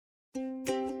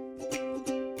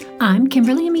I'm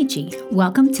Kimberly Amici.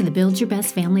 Welcome to the Build Your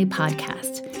Best Family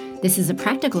podcast. This is a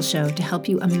practical show to help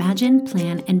you imagine,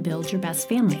 plan, and build your best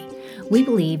family. We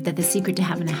believe that the secret to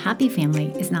having a happy family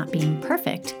is not being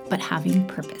perfect, but having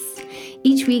purpose.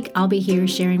 Each week, I'll be here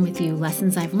sharing with you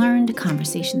lessons I've learned,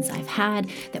 conversations I've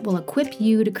had that will equip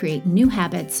you to create new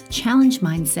habits, challenge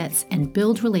mindsets, and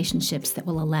build relationships that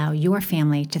will allow your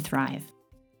family to thrive.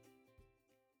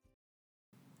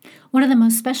 One of the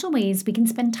most special ways we can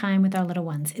spend time with our little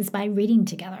ones is by reading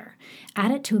together.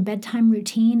 Add it to a bedtime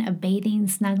routine of bathing,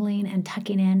 snuggling, and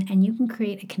tucking in, and you can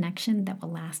create a connection that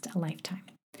will last a lifetime.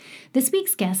 This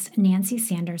week's guest, Nancy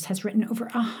Sanders, has written over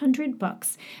 100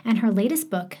 books, and her latest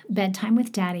book, Bedtime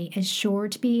with Daddy, is sure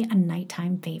to be a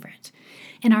nighttime favorite.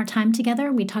 In our time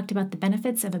together, we talked about the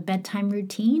benefits of a bedtime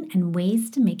routine and ways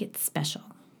to make it special.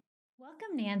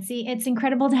 Welcome, Nancy. It's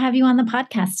incredible to have you on the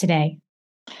podcast today.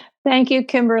 Thank you,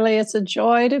 Kimberly. It's a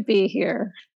joy to be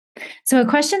here. So a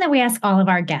question that we ask all of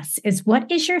our guests is, what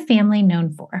is your family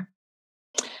known for?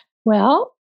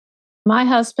 Well, my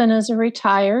husband is a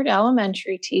retired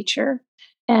elementary teacher,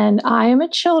 and I am a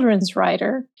children's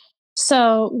writer.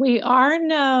 So we are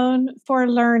known for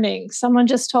learning. Someone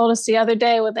just told us the other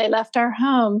day when they left our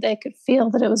home, they could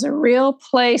feel that it was a real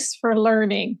place for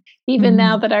learning, even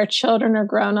now that our children are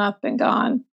grown up and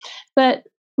gone. But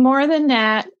more than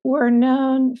that, we're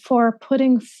known for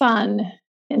putting fun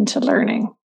into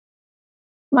learning.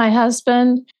 My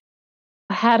husband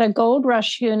had a Gold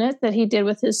Rush unit that he did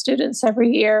with his students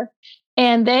every year,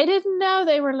 and they didn't know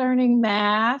they were learning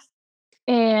math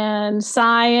and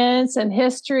science and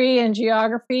history and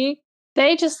geography.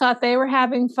 They just thought they were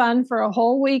having fun for a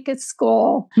whole week at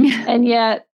school. And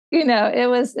yet, it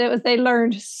was they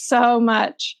learned so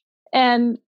much.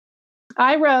 And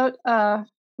I wrote a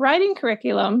writing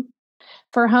curriculum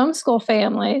for homeschool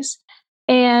families,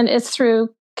 and it's through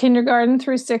kindergarten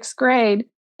through sixth grade.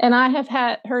 And I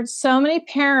have heard so many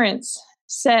parents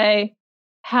say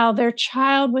how their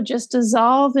child would just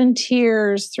dissolve in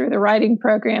tears through the writing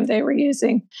program they were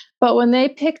using. But when they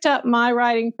picked up my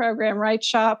writing program, Write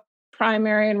Shop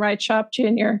Primary and Write Shop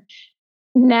Junior,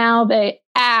 now they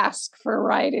ask for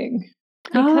writing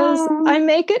because I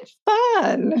make it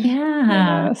fun.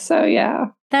 Yeah. So, yeah.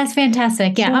 That's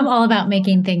fantastic. Yeah, I'm all about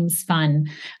making things fun.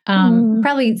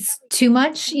 Probably too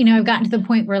much. I've gotten to the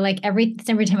point where like every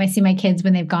time I see my kids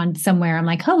when they've gone somewhere, I'm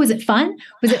like, oh, was it fun?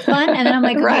 Was it fun? And then I'm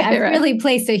like, okay, I've really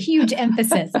placed a huge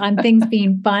emphasis on things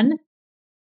being fun.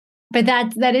 But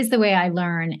that is the way I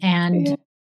learn. And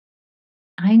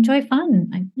I enjoy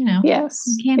fun. Yes,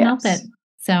 you can't help it.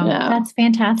 So that's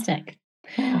fantastic.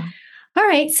 Yeah. All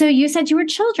right. So you said you were a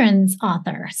children's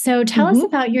author. So tell us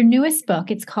about your newest book.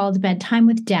 It's called Bedtime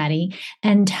with Daddy.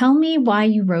 And tell me why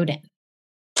you wrote it.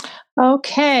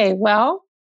 Okay. Well,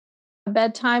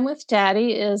 Bedtime with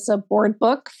Daddy is a board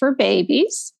book for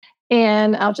babies.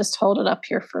 And I'll just hold it up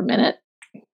here for a minute.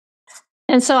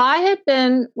 And so I had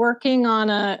been working on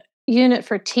a unit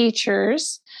for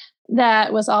teachers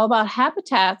that was all about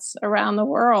habitats around the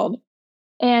world.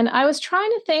 And I was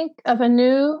trying to think of a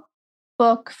new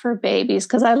book for babies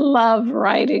because I love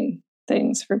writing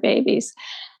things for babies.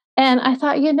 And I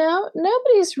thought,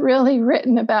 nobody's really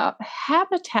written about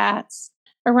habitats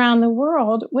around the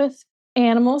world with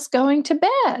animals going to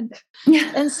bed.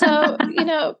 And so,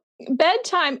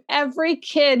 bedtime, every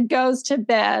kid goes to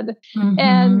bed.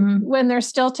 And when they're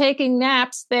still taking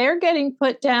naps, they're getting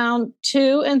put down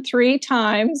 2 and 3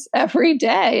 times every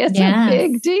day. It's a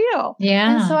big deal.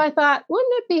 Yeah. And so I thought,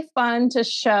 wouldn't it be fun to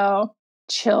show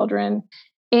children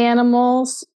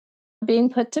animals being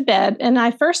put to bed? And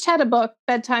I first had a book,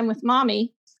 Bedtime with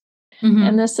Mommy,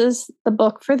 and this is the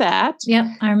book for that. Yep,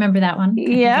 I remember that one.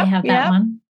 I have that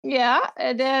one. Yeah,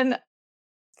 and then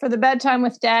for the Bedtime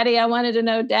with Daddy, I wanted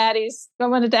daddies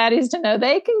to know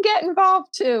they can get involved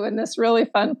too in this really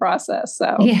fun process.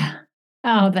 So yeah.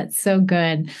 Oh, that's so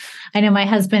good. I know my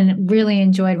husband really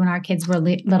enjoyed when our kids were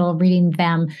little reading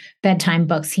them bedtime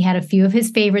books. He had a few of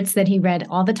his favorites that he read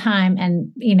all the time.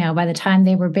 And, by the time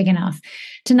they were big enough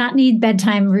to not need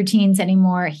bedtime routines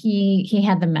anymore, he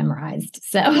had them memorized.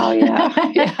 So,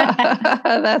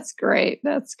 That's great.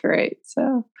 That's great.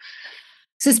 So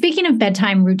speaking of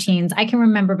bedtime routines, I can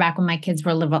remember back when my kids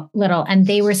were little and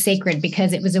they were sacred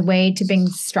because it was a way to bring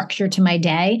structure to my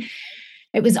day.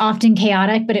 It was often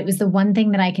chaotic, but it was the one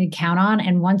thing that I could count on.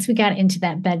 And once we got into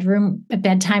that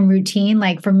bedtime routine,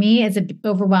 like for me as an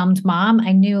overwhelmed mom,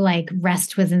 I knew like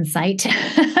rest was in sight.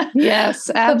 Yes,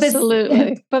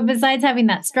 absolutely. But besides having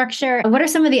that structure, what are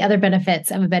some of the other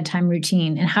benefits of a bedtime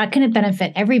routine and how can it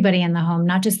benefit everybody in the home,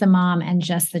 not just the mom and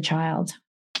just the child?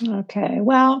 Okay,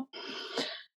 well,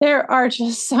 there are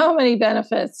just so many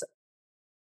benefits.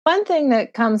 One thing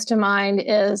that comes to mind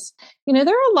is, there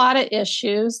are a lot of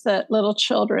issues that little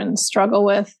children struggle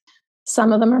with.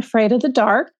 Some of them are afraid of the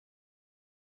dark.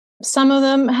 Some of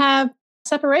them have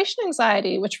separation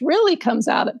anxiety, which really comes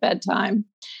out at bedtime.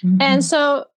 And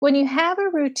so when you have a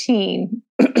routine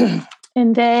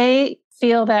and they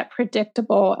feel that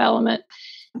predictable element,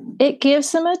 it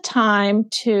gives them a time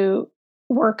to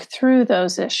work through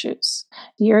those issues.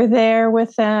 You're there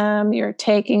with them, you're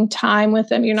taking time with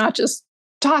them, you're not just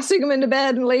tossing them into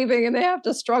bed and leaving, and they have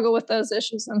to struggle with those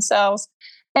issues themselves.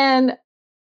 And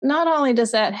not only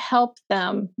does that help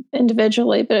them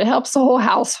individually, but it helps the whole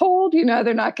household.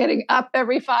 They're not getting up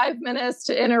every 5 minutes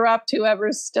to interrupt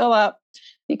whoever's still up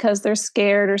because they're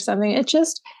scared or something. It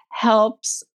just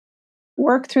helps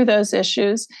work through those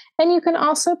issues. And you can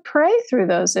also pray through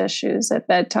those issues at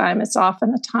bedtime. It's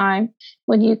often a time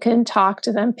when you can talk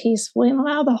to them peacefully and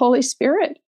allow the Holy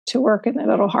Spirit to work in their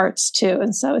little hearts too.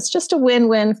 And so it's just a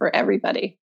win-win for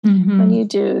everybody when you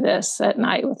do this at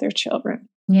night with your children.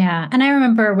 Yeah. And I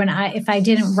remember if I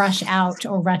didn't rush out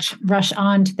or rush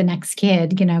on to the next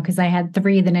kid, because I had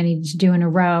 3 that I needed to do in a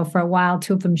row for a while.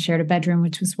 2 of them shared a bedroom,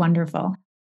 which was wonderful.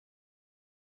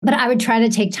 But I would try to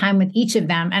take time with each of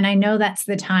them. And I know that's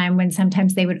the time when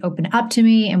sometimes they would open up to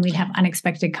me and we'd have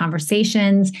unexpected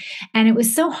conversations. And it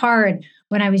was so hard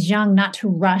when I was young not to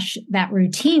rush that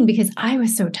routine because I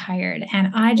was so tired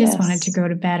and I just wanted to go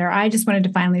to bed, or I just wanted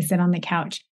to finally sit on the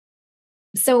couch.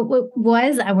 So it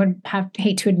was, I would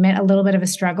hate to admit, a little bit of a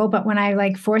struggle, but when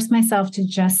I forced myself to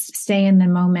just stay in the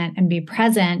moment and be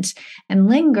present and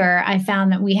linger, I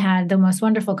found that we had the most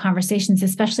wonderful conversations,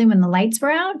 especially when the lights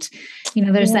were out.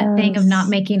 There's that thing of not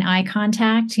making eye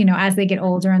contact, as they get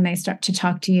older and they start to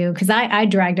talk to you. Cause I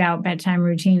dragged out bedtime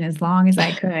routine as long as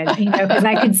I could, cause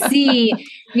I could see,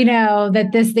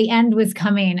 that the end was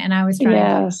coming and I was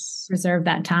trying to preserve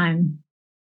that time.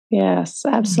 Yes,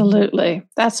 absolutely.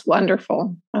 That's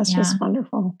wonderful. That's just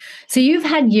wonderful. So you've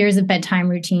had years of bedtime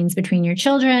routines between your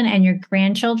children and your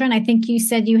grandchildren. I think you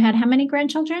said you had how many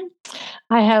grandchildren?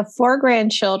 I have 4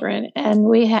 grandchildren, and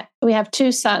we have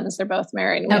 2 sons. They're both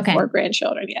married. And we have 4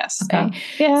 grandchildren. Yes. Okay.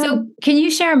 So can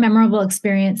you share a memorable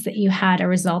experience that you had a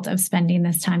result of spending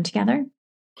this time together?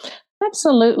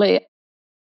 Absolutely.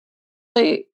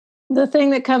 The thing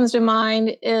that comes to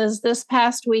mind is this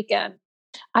past weekend,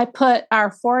 I put our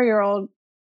 4-year-old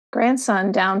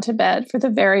grandson down to bed for the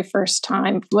very first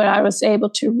time when I was able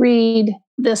to read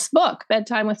this book,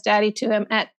 Bedtime with Daddy, to him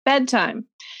at bedtime.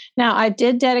 Now, I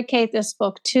did dedicate this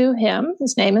book to him.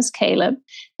 His name is Caleb,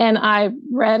 and I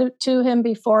read it to him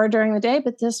before during the day,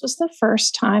 but this was the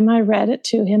first time I read it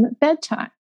to him at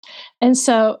bedtime. And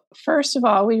so, first of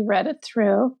all, we read it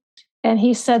through, and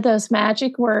he said those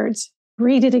magic words,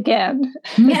 "Read it again,"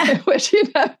 which,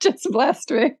 just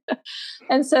blessed me.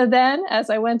 And so then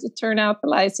as I went to turn out the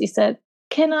lights, he said,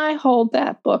 "Can I hold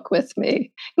that book with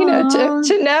me?"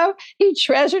 To know he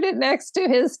treasured it next to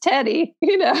his teddy,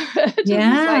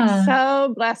 just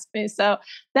so blessed me. So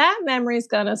that memory is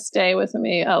going to stay with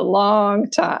me a long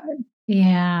time.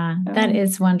 Yeah, that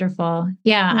is wonderful.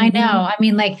 Yeah, I know. I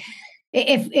mean,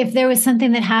 if there was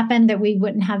something that happened that we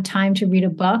wouldn't have time to read a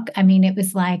book, I mean, it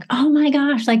was oh my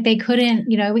gosh, they couldn't,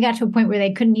 we got to a point where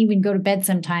they couldn't even go to bed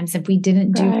sometimes if we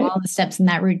didn't do all the steps in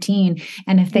that routine.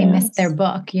 And if they missed their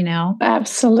book,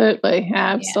 Absolutely.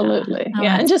 Absolutely. Oh,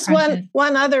 And just precious.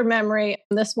 one other memory.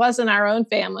 This wasn't our own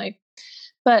family,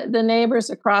 but the neighbors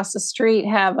across the street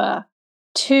have a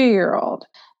 2-year-old.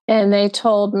 And they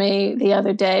told me the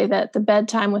other day that the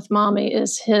Bedtime with Mommy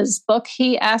is his book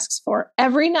he asks for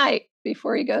every night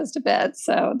before he goes to bed.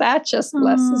 So that just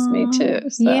blesses me too.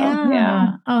 So,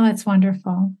 Oh, that's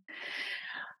wonderful. All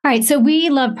right. So we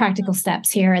love practical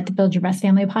steps here at the Build Your Best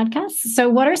Family podcast. So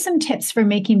what are some tips for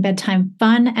making bedtime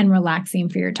fun and relaxing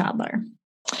for your toddler?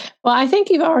 Well, I think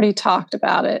you've already talked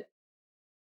about it.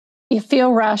 You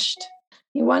feel rushed.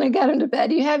 You want to get them to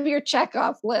bed. You have your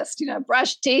checkoff list,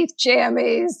 brush teeth,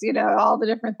 jammies, all the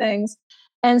different things.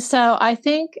 And so I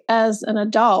think as an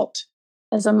adult,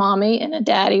 as a mommy and a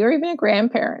daddy, or even a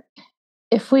grandparent,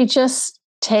 if we just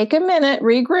take a minute,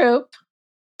 regroup,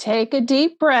 take a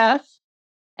deep breath,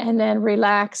 and then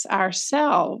relax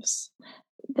ourselves,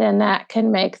 then that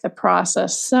can make the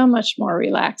process so much more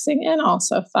relaxing and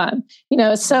also fun.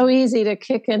 It's so easy to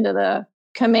kick into the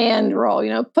command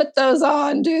role, put those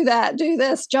on, do that, do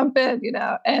this, jump in,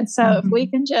 And so if we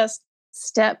can just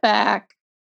step back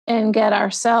and get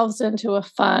ourselves into a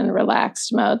fun,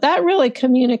 relaxed mode, that really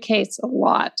communicates a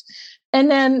lot. And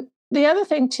then the other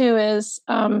thing too is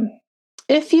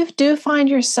if you do find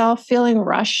yourself feeling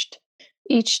rushed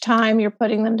each time you're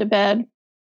putting them to bed,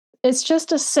 it's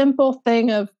just a simple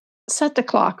thing of set the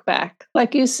clock back.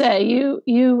 Like you say,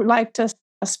 you like to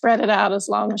spread it out as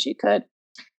long as you could.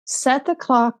 Set the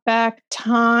clock back.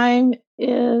 Time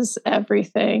is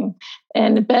everything.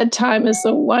 And bedtime is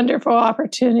a wonderful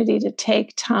opportunity to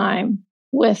take time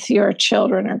with your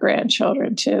children or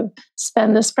grandchildren to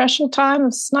spend the special time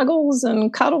of snuggles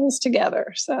and cuddles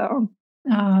together. So,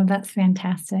 oh, that's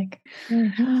fantastic.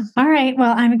 All right.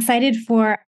 Well, I'm excited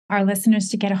for our listeners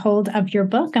to get a hold of your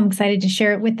book. I'm excited to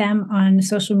share it with them on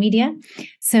social media.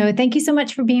 So thank you so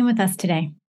much for being with us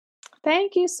today.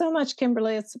 Thank you so much,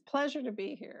 Kimberly. It's a pleasure to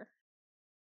be here.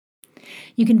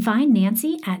 You can find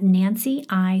Nancy at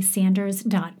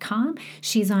nancyiSanders.com.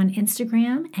 She's on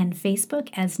Instagram and Facebook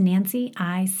as Nancy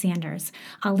I. Sanders.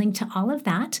 I'll link to all of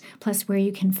that, plus where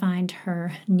you can find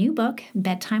her new book,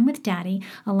 Bedtime with Daddy,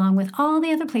 along with all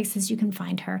the other places you can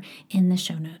find her in the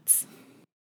show notes.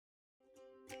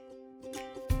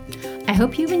 I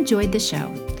hope you've enjoyed the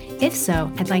show. If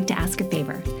so, I'd like to ask a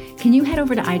favor. Can you head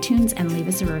over to iTunes and leave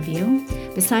us a review?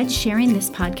 Besides sharing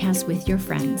this podcast with your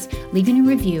friends, leaving a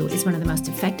review is one of the most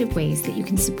effective ways that you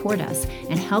can support us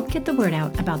and help get the word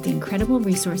out about the incredible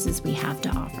resources we have to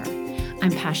offer.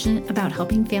 I'm passionate about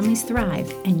helping families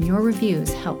thrive, and your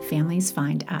reviews help families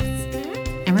find us.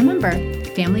 And remember,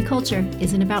 family culture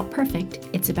isn't about perfect,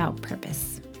 it's about purpose.